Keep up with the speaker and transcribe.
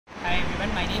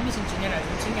everyone, my name is Engineer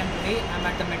Arjun Singh and today I am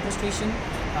at the metro station,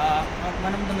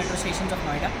 one of the metro stations of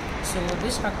Noida. So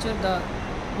this structure, the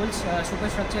whole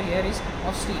superstructure here is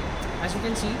of steel. As you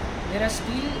can see, there are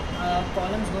steel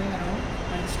columns going around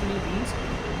and steel beams.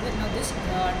 Now this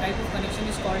type of connection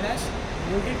is called as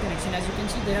bolted connection. As you can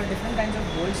see, there are different kinds of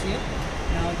bolts here.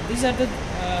 Now these are the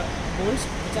bolts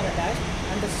which are attached,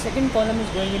 and the second column is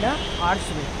going in a arch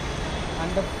way.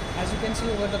 And as you can see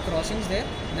over the crossings there,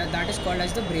 that is called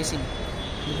as the bracing.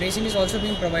 The bracing is also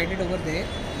being provided over there,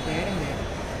 and there.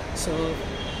 So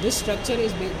this structure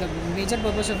is the major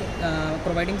purpose of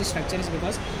providing this structure is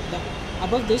because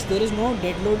above this there is no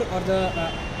dead load or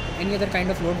any other kind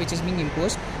of load which is being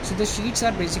imposed. So the sheets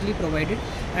are basically provided,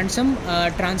 and some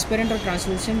transparent or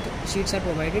translucent sheets are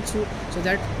provided so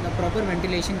that the proper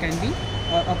ventilation can be,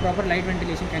 a proper light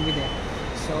ventilation can be there.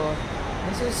 So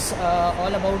this is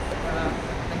all about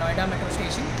the Noida metro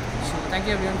station. So thank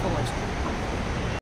you everyone for watching.